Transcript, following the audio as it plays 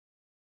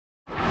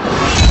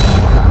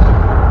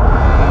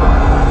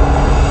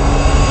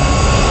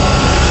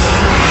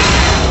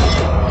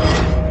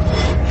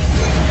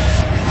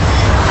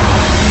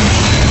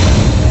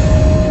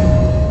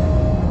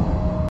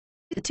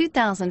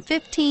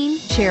2015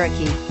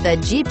 Cherokee. The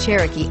Jeep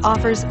Cherokee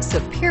offers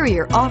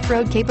superior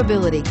off-road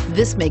capability.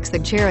 This makes the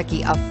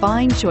Cherokee a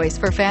fine choice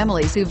for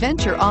families who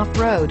venture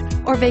off-road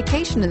or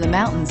vacation in the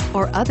mountains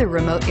or other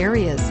remote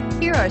areas.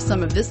 Here are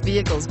some of this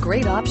vehicle's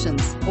great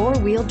options: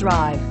 four-wheel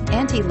drive,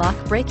 anti-lock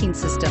braking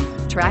system,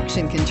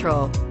 traction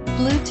control,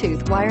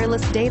 Bluetooth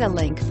wireless data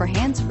link for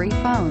hands-free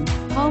phone,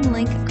 home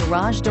link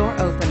garage door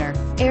opener,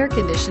 air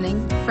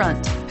conditioning,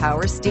 front,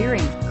 power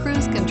steering,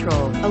 cruise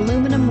control,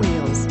 aluminum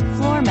wheels,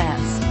 floor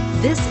mats.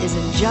 This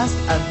isn't just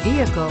a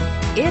vehicle,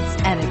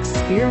 it's an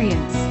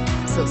experience.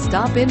 So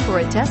stop in for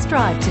a test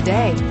drive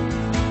today.